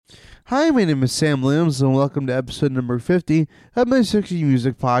Hi, my name is Sam Williams, and welcome to episode number 50 of my 60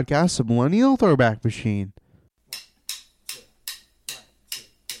 Music Podcast, The Millennial Throwback Machine.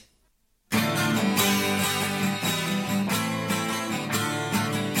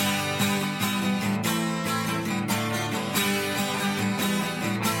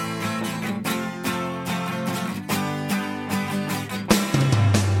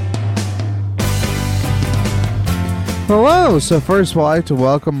 Hello! So first of all, I'd like to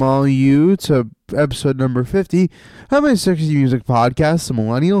welcome all you to episode number 50 of my 60 Music Podcast, The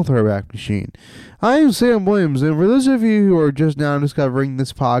Millennial Throwback Machine. I am Sam Williams, and for those of you who are just now discovering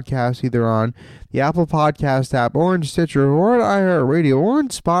this podcast either on the Apple Podcast app, or on Stitcher, or on iHeartRadio, or on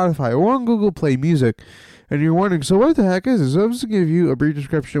Spotify, or on Google Play Music, and you're wondering, so what the heck is this? I'm just going to give you a brief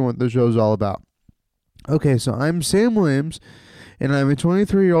description of what the show is all about. Okay, so I'm Sam Williams, and I'm a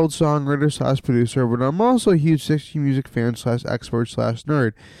 23-year-old songwriter/producer, but I'm also a huge 60 music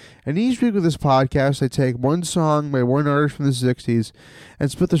fan/expert/nerd. And each week with this podcast, I take one song by one artist from the 60s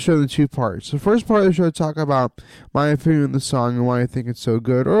and split the show into two parts. The first part of the show, I talk about my opinion on the song and why I think it's so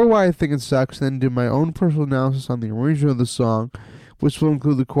good, or why I think it sucks, and then do my own personal analysis on the arrangement of the song, which will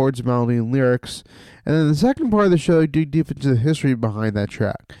include the chords, melody, and lyrics. And then the second part of the show, I dig deep into the history behind that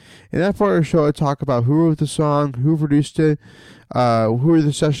track. In that part of the show, I talk about who wrote the song, who produced it, who are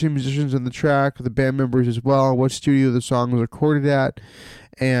the session musicians on the track, the band members as well, what studio the song was recorded at,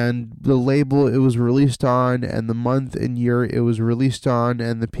 and the label it was released on, and the month and year it was released on,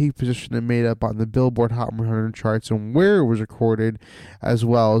 and the peak position it made up on the Billboard Hot 100 charts, and where it was recorded, as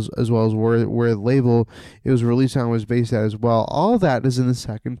well as where the label it was released on was based at as well. All that is in the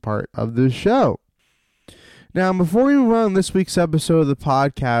second part of the show. Now, before we move on this week's episode of the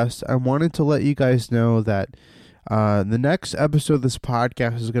podcast, I wanted to let you guys know that the next episode of this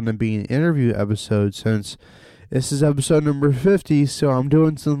podcast is going to be an interview episode, since this is episode number 50, so I'm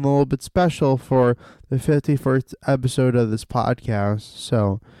doing something a little bit special for the 51st episode of this podcast.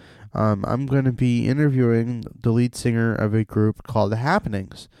 So I'm going to be interviewing the lead singer of a group called The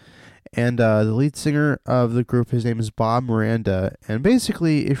Happenings. And the lead singer of the group, his name is Bob Miranda. And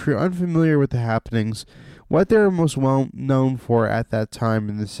basically, if you're unfamiliar with The Happenings, what they're most well known for at that time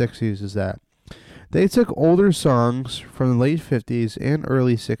in the 60s is that they took older songs from the late 50s and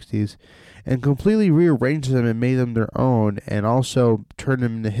early 60s and completely rearranged them and made them their own, and also turned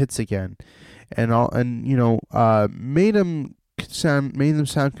them into hits again, and made them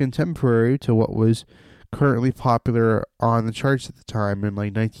sound contemporary to what was currently popular on the charts at the time in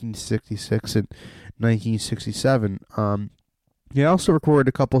like 1966 and 1967. He also recorded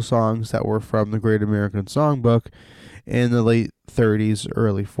a couple songs that were from the Great American Songbook in the late 30s,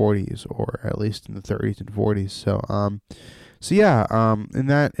 early 40s, or at least in the 30s and 40s. In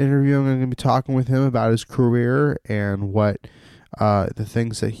that interview, I'm going to be talking with him about his career and what the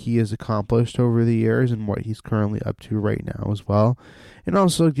things that he has accomplished over the years and what he's currently up to right now as well. And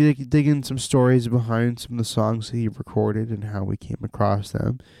also dig in some stories behind some of the songs that he recorded and how we came across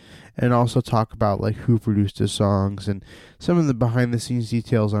them. And also talk about like who produced his songs and some of the behind the scenes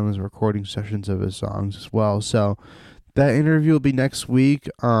details on his recording sessions of his songs as well. So that interview will be next week.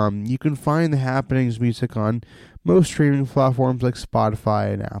 You can find The Happenings music on most streaming platforms like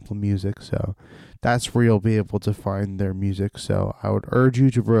Spotify and Apple Music. So that's where you'll be able to find their music. So I would urge you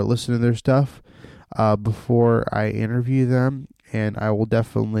to listen to their stuff before I interview them. And I will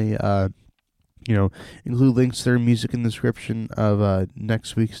definitely include links to their music in the description of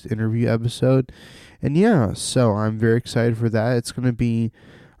next week's interview episode. And yeah, so I'm very excited for that. It's going to be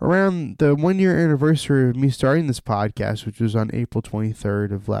around the 1-year anniversary of me starting this podcast, which was on April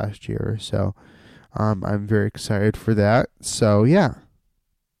 23rd of last year. So I'm very excited for that. So yeah.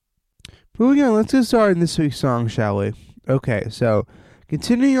 Moving on, let's get started in this week's song, shall we? Okay, so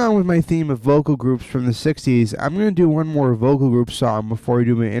continuing on with my theme of vocal groups from the 60s, I'm going to do one more vocal group song before we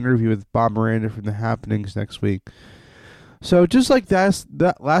do my interview with Bob Miranda from The Happenings next week. So just like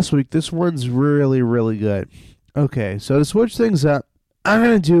that last week, this one's really, really good. Okay, so to switch things up, I'm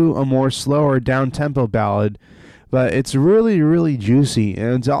going to do a more slower, down-tempo ballad, but it's really, really juicy,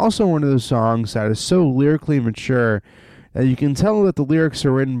 and it's also one of those songs that is so lyrically mature that you can tell that the lyrics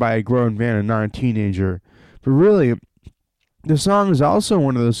are written by a grown man and not a teenager. But really, the song is also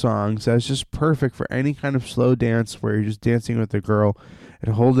one of those songs that's just perfect for any kind of slow dance where you're just dancing with a girl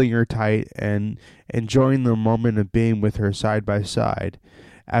and holding her tight and enjoying the moment of being with her side by side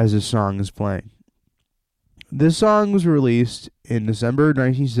as the song is playing. This song was released in December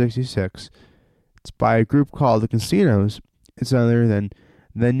 1966. It's by a group called the Casinos. It's other than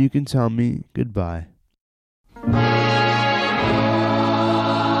Then You Can Tell Me Goodbye.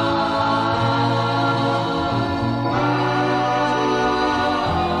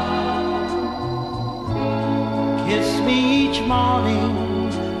 me each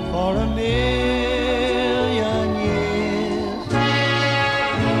morning for a million years.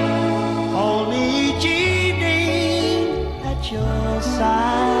 Hold me each evening at your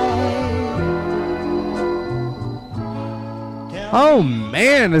side. Oh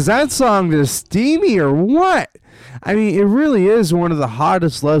man, is that song just steamy or what? I mean, it really is one of the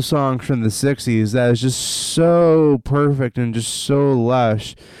hottest love songs from the 60s that is just so perfect and just so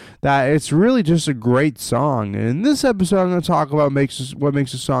lush that it's really just a great song. And in this episode, I'm going to talk about what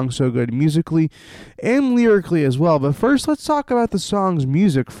makes a song so good musically and lyrically as well. But first, let's talk about the song's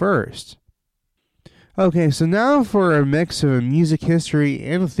music first. Okay, so now for a mix of a music history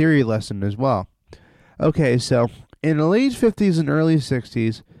and a theory lesson as well. Okay, so in the late 50s and early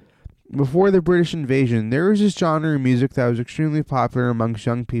 60s, before the British invasion, there was this genre of music that was extremely popular amongst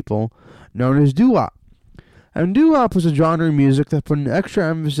young people, known as doo-wop. And doo-wop was a genre of music that put an extra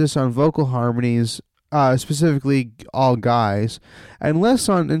emphasis on vocal harmonies, specifically all guys, and less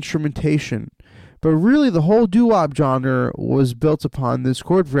on instrumentation. But really, the whole doo-wop genre was built upon this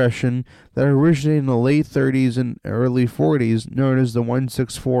chord progression that originated in the late 30s and early 40s, known as the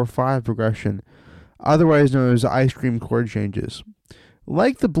 1-6-4-5 progression, otherwise known as ice cream chord changes.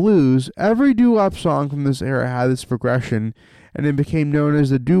 Like the blues, every doo-wop song from this era had this progression, and it became known as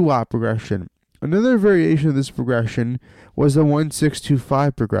the doo-wop progression. Another variation of this progression was the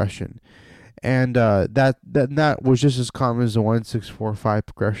 1-6-2-5 progression, and that was just as common as the 1-6-4-5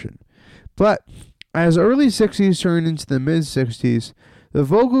 progression. But as early 60s turned into the mid-60s, the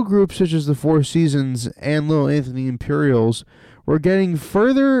vocal groups such as the Four Seasons and Little Anthony Imperials were getting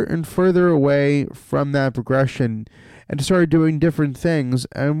further and further away from that progression and started doing different things.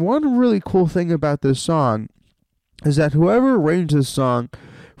 And one really cool thing about this song is that whoever arranged this song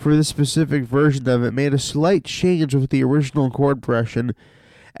for this specific version of it made a slight change with the original chord progression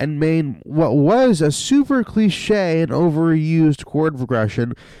and made what was a super cliche and overused chord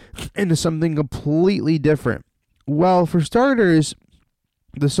progression into something completely different. Well, for starters,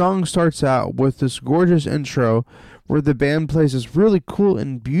 the song starts out with this gorgeous intro where the band plays this really cool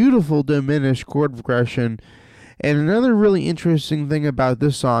and beautiful diminished chord progression. And another really interesting thing about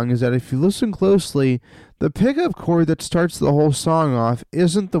this song is that if you listen closely, the pickup chord that starts the whole song off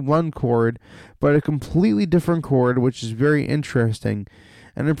isn't the one chord, but a completely different chord, which is very interesting.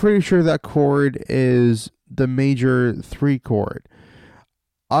 And I'm pretty sure that chord is the major 3 chord.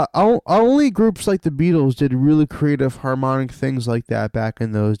 Only groups like the Beatles did really creative harmonic things like that back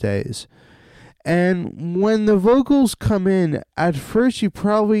in those days. And when the vocals come in, at first you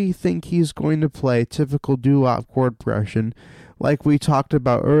probably think he's going to play typical doo-wop chord progression like we talked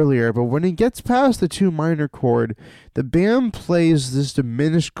about earlier, but when he gets past the 2 minor chord, the band plays this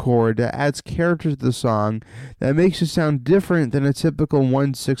diminished chord that adds character to the song that makes it sound different than a typical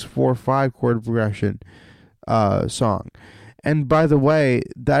 1-6-4-5 chord progression song. And by the way,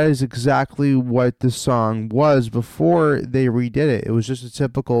 that is exactly what the song was before they redid it. It was just a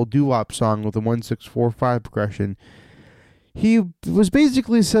typical doo-wop song with a 1-6-4-5 progression. He was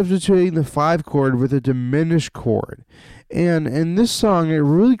basically substituting the 5 chord with a diminished chord. And in this song, it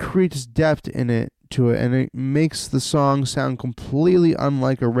really creates depth in it to it, and it makes the song sound completely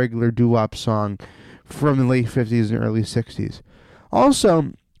unlike a regular doo-wop song from the late 50s and early 60s.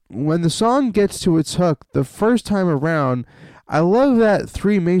 Also, when the song gets to its hook the first time around, I love that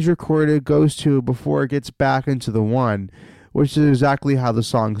 3 major chord it goes to before it gets back into the 1, which is exactly how the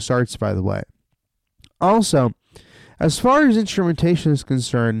song starts, by the way. Also, as far as instrumentation is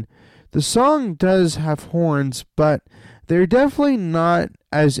concerned, the song does have horns, but they're definitely not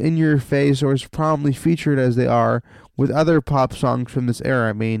as in-your-face or as prominently featured as they are with other pop songs from this era.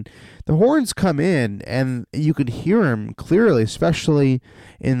 I mean, the horns come in, and you could hear them clearly, especially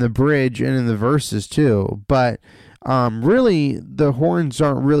in the bridge and in the verses, too. But really, the horns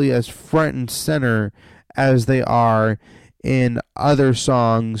aren't really as front and center as they are in other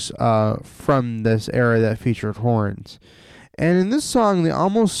songs from this era that featured horns. And in this song, they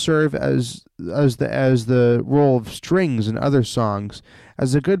almost serve as the role of strings in other songs,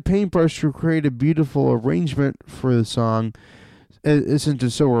 as a good paintbrush to create a beautiful arrangement for the song. It isn't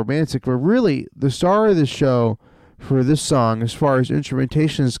just so romantic, but really, the star of the show for this song, as far as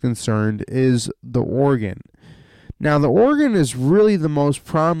instrumentation is concerned, is the organ. Now, the organ is really the most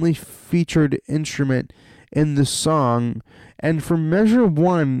prominently featured instrument in the song, and for measure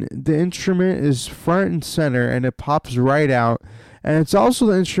 1, the instrument is front and center, and it pops right out, and it's also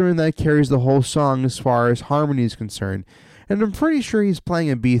the instrument that carries the whole song as far as harmony is concerned. And I'm pretty sure he's playing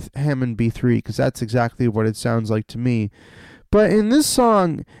a Hammond B3, because that's exactly what it sounds like to me. But in this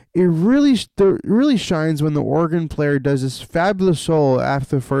song, it really shines when the organ player does this fabulous solo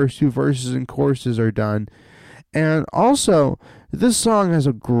after the first 2 verses and choruses are done. And also, this song has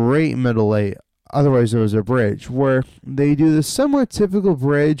a great middle eight, otherwise known as a bridge, where they do the somewhat typical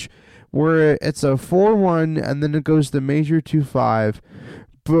bridge where it's a 4-1 and then it goes to major 2-5.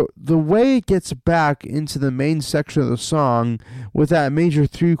 But the way it gets back into the main section of the song, with that major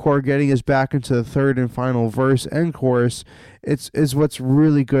 3 chord getting us back into the third and final verse and chorus, is what's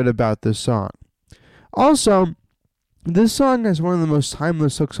really good about this song. Also, this song has one of the most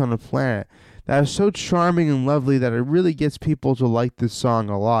timeless hooks on the planet that is so charming and lovely that it really gets people to like this song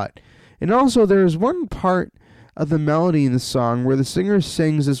a lot. And also, there is one part of the melody in the song where the singer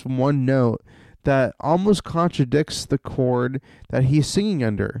sings this one note that almost contradicts the chord that he's singing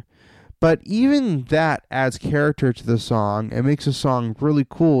under. But even that adds character to the song and makes the song really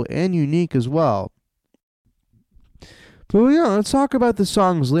cool and unique as well. But yeah, let's talk about the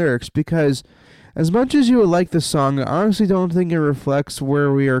song's lyrics, because as much as you would like the song, I honestly don't think it reflects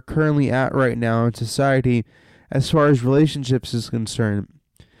where we are currently at right now in society as far as relationships is concerned.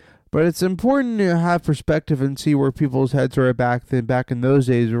 But it's important to have perspective and see where people's heads were back in those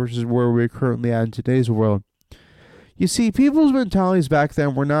days versus where we're currently at in today's world. You see, people's mentalities back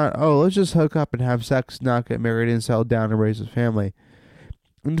then were not, oh, let's just hook up and have sex, not get married and settle down and raise a family.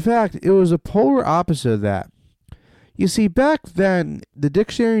 In fact, it was a polar opposite of that. You see, back then, the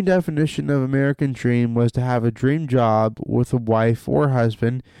dictionary definition of American dream was to have a dream job with a wife or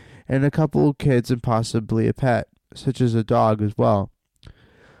husband and a couple of kids and possibly a pet, such as a dog as well.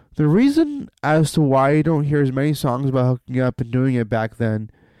 The reason as to why you don't hear as many songs about hooking up and doing it back then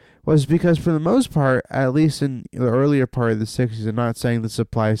was because, for the most part, at least in the earlier part of the 60s, I'm not saying this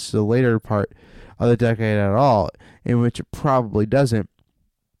applies to the later part of the decade at all, in which it probably doesn't.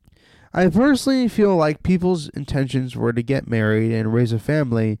 I personally feel like people's intentions were to get married and raise a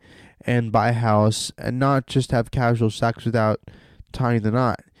family and buy a house and not just have casual sex without tying the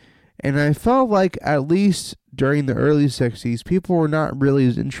knot. And I felt like, at least during the early 60s, people were not really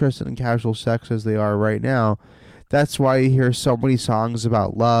as interested in casual sex as they are right now. That's why you hear so many songs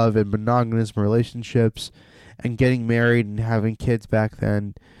about love and monogamous relationships and getting married and having kids back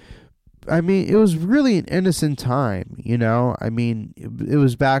then. I mean, it was really an innocent time, you know? I mean, it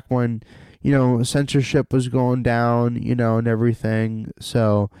was back when, you know, censorship was going down, you know, and everything.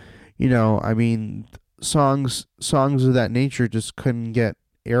 So, you know, I mean, songs of that nature just couldn't get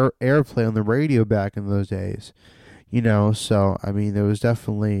airplay on the radio back in those days, you know. So I mean, there was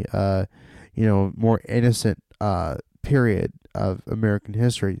definitely you know, more innocent period of American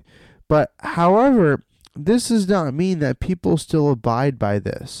history. But however, this does not mean that people still abide by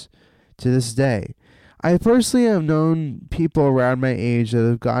this to this day. I personally have known people around my age that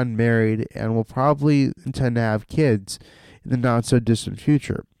have gotten married and will probably intend to have kids in the not so distant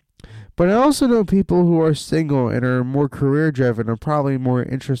future. But I also know people who are single and are more career-driven and probably more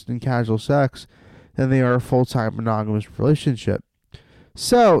interested in casual sex than they are a full-time monogamous relationship.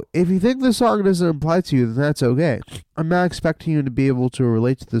 So, if you think this song doesn't apply to you, then that's okay. I'm not expecting you to be able to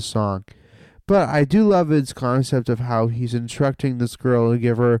relate to this song. But I do love its concept of how he's instructing this girl to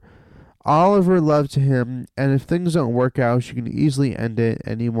give her all of her love to him, and if things don't work out, she can easily end it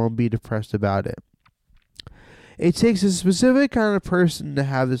and he won't be depressed about it. It takes a specific kind of person to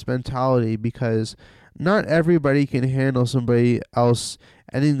have this mentality, because not everybody can handle somebody else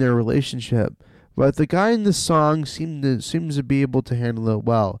ending their relationship. But the guy in this song seems to be able to handle it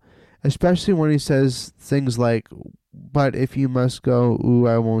well, especially when he says things like, "But if you must go, ooh,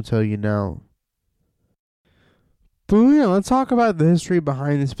 I won't tell you no." But yeah, let's talk about the history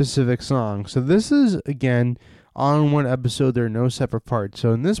behind the specific song. So this is, again, on one episode. There are no separate parts.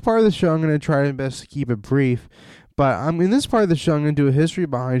 So in this part of the show, I'm going to try my best to keep it brief. But in this part of the show, I'm going to do a history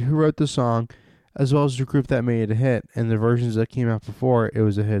behind who wrote the song, as well as the group that made it a hit, and the versions that came out before it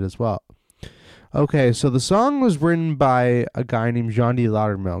was a hit as well. Okay, so the song was written by a guy named John D.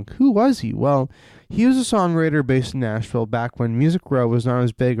 Loudermilk. Who was he? Well, he was a songwriter based in Nashville back when Music Row was not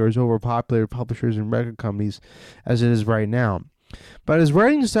as big or as overpopular with publishers and record companies as it is right now. But his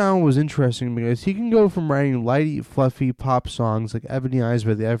writing style was interesting because he can go from writing light, fluffy pop songs like Ebony Eyes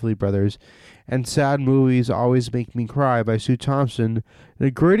by the Everly Brothers and Sad Movies Always Make Me Cry by Sue Thompson, to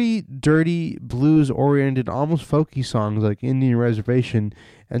gritty, dirty, blues-oriented, almost folky songs like Indian Reservation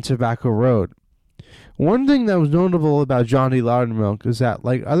and Tobacco Road. One thing that was notable about John D. Loudermilk is that,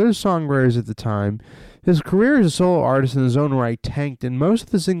 like other songwriters at the time, his career as a solo artist in his own right tanked, and most of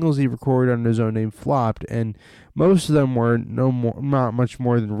the singles he recorded under his own name flopped, and most of them were not much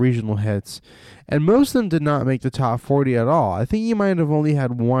more than regional hits, and most of them did not make the top 40 at all. I think he might have only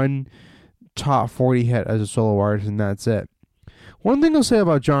had one top 40 hit as a solo artist, and that's it. One thing I'll say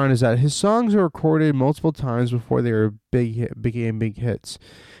about John is that his songs were recorded multiple times before they became big hits.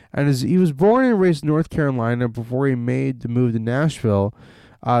 And he was born and raised in North Carolina before he made the move to Nashville.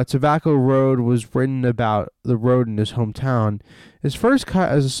 Tobacco Road was written about the road in his hometown. His first cut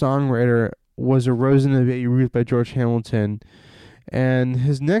as a songwriter was A Rose in a Baby Ruth by George Hamilton, and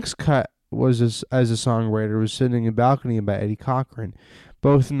his next cut was as a songwriter was Sitting in a Balcony by Eddie Cochran,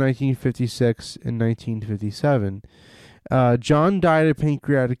 both in 1956 and 1957. John died of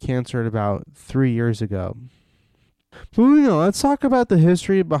pancreatic cancer about 3 years ago. Moving on, let's talk about the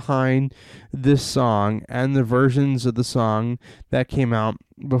history behind this song and the versions of the song that came out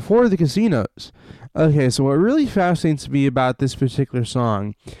before the Casinos. Okay, so what really fascinates me about this particular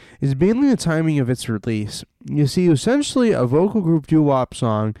song is mainly the timing of its release. You see, essentially a vocal group doo-wop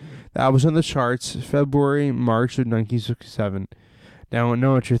song that was on the charts February, March of 1967. Now I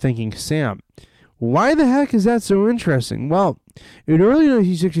know what you're thinking, Sam. Why the heck is that so interesting? Well, in early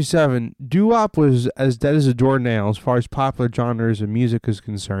 1967, doo-wop was as dead as a doornail as far as popular genres of music is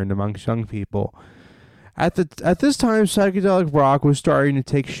concerned amongst young people. At this time, psychedelic rock was starting to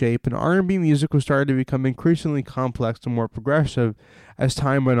take shape, and R&B music was starting to become increasingly complex and more progressive as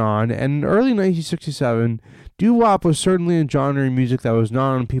time went on. And in early 1967, doo-wop was certainly a genre of music that was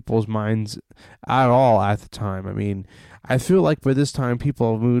not on people's minds at all at the time. I mean, I feel like by this time,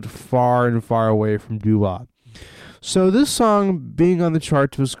 people have moved far and far away from doo-wop. So this song being on the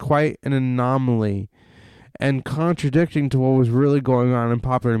charts was quite an anomaly and contradicting to what was really going on in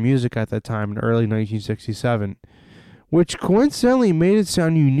popular music at that time in early 1967, which coincidentally made it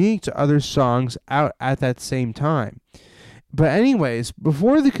sound unique to other songs out at that same time. But anyways,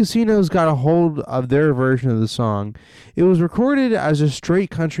 before the Casinos got a hold of their version of the song, it was recorded as a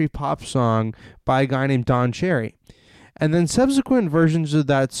straight country pop song by a guy named Don Cherry. And then subsequent versions of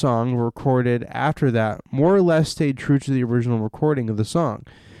that song were recorded after that more or less stayed true to the original recording of the song.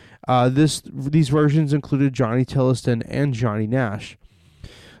 These versions included Johnny Tilliston and Johnny Nash.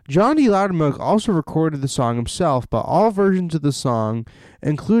 John D. Loudermilk also recorded the song himself, but all versions of the song,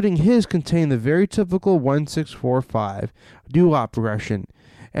 including his, contain the very typical 1-6-4-5 doo-wop progression.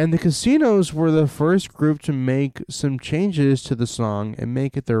 And the Casinos were the first group to make some changes to the song and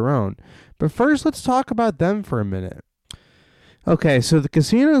make it their own. But first, let's talk about them for a minute. Okay, so the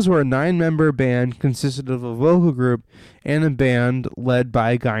Casinos were a 9-member band consisted of a vocal group and a band led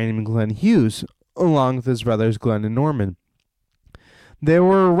by a guy named Glenn Hughes, along with his brothers Glenn and Norman. They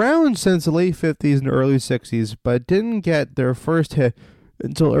were around since the late 50s and early 60s, but didn't get their first hit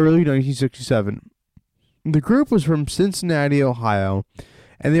until early 1967. The group was from Cincinnati, Ohio,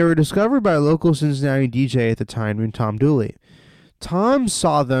 and they were discovered by a local Cincinnati DJ at the time named Tom Dooley. Tom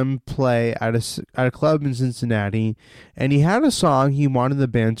saw them play at a club in Cincinnati, and he had a song he wanted the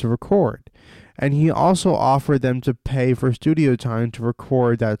band to record. And he also offered them to pay for studio time to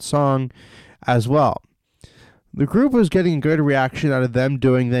record that song as well. The group was getting a good reaction out of them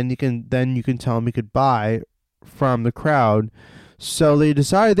doing Then You Can Tell Me Goodbye from the crowd, so they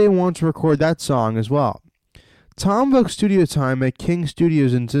decided they wanted to record that song as well. Tom booked studio time at King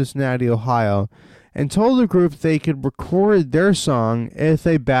Studios in Cincinnati, Ohio, and told the group they could record their song if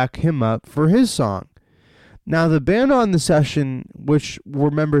they back him up for his song. Now, the band on the session, which were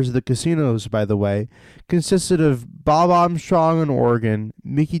members of the Casinos, by the way, consisted of Bob Armstrong on organ,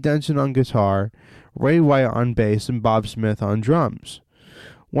 Mickey Denson on guitar, Ray White on bass, and Bob Smith on drums.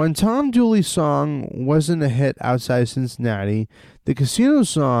 When Tom Dooley's song wasn't a hit outside Cincinnati, the Casinos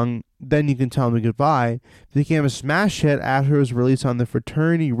song, Then You Can Tell Me Goodbye, became a smash hit after it was released on the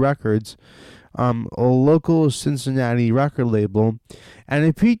Fraternity Records, a local Cincinnati record label, and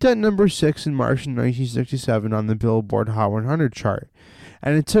it peaked at number 6 in March 1967 on the Billboard Hot 100 chart,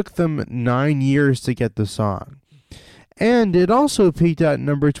 and it took them 9 years to get the song. And it also peaked at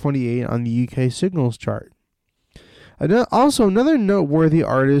number 28 on the UK Singles chart. Also, another noteworthy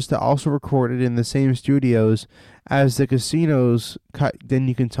artist that also recorded in the same studios as the Casinos cut Then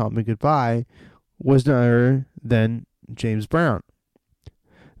You Can Tell Me Goodbye was none other than James Brown.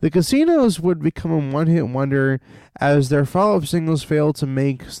 The Casinos would become a one-hit wonder as their follow-up singles failed to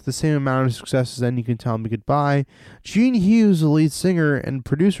make the same amount of success as Then You Can Tell Me Goodbye. Gene Hughes, the lead singer and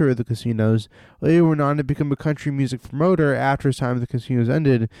producer of the Casinos, later went on to become a country music promoter after his time at the Casinos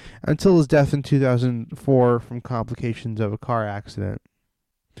ended, until his death in 2004 from complications of a car accident.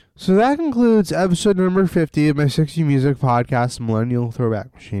 So that concludes episode number 50 of my 60 Music podcast, Millennial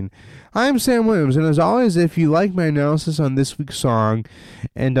Throwback Machine. I'm Sam Williams, and as always, if you like my analysis on this week's song,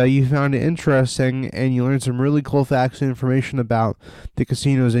 and you found it interesting, and you learned some really cool facts and information about the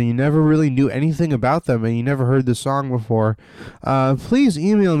Casinos, and you never really knew anything about them, and you never heard the song before, please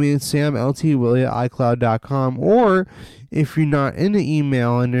email me at samltwilly@icloud.com, or if you're not into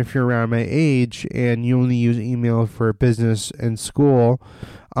email, and if you're around my age, and you only use email for business and school,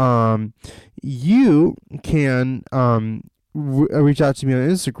 you can reach out to me on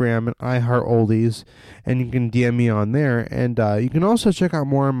Instagram at iHeartOldies, and you can DM me on there. And you can also check out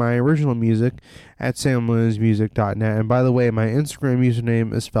more of my original music at samwilliamsmusic.net. And by the way, my Instagram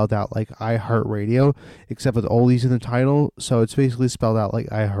username is spelled out like iHeartRadio, except with oldies in the title, so it's basically spelled out like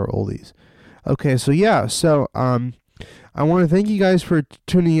iHeartOldies. Okay, so yeah, I want to thank you guys for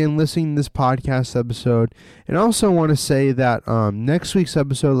tuning in, listening to this podcast episode, and also want to say that next week's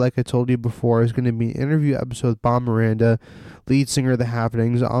episode, like I told you before, is going to be an interview episode with Bob Miranda, lead singer of The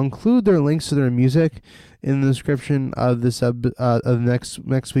Happenings. I'll include their links to their music in the description of this of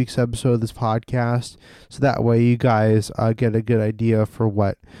next week's episode of this podcast, so that way you guys get a good idea for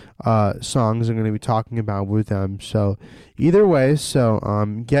what songs I'm going to be talking about with them. So either way,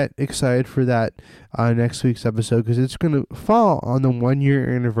 get excited for that next week's episode, because it's going to fall on the 1 year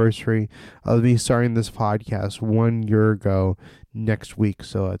anniversary of me starting this podcast 1 year ago next week,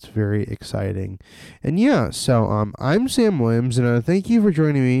 so it's very exciting. And yeah, I'm Sam Williams, and thank you for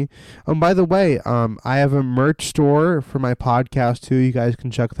joining me. By the way, I have a merch store for my podcast too. You guys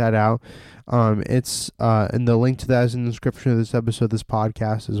can check that out. It's and the link to that is in the description of this episode, this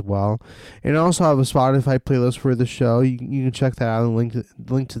podcast as well. And I also have a Spotify playlist for the show. You can check that out. And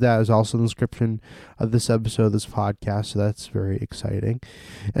the link to that is also in the description of this episode, this podcast. So that's very exciting.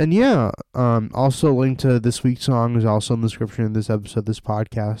 And yeah, also link to this week's song is also in the description of this episode, this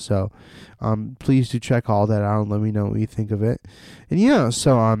podcast. So please do check all that out and let me know what you think of it. And yeah,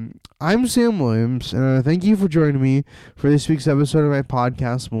 I'm Sam Williams, and thank you for joining me for this week's episode of my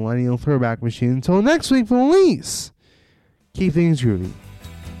podcast, Millennial Throwback Machine. Until next week, please keep things groovy.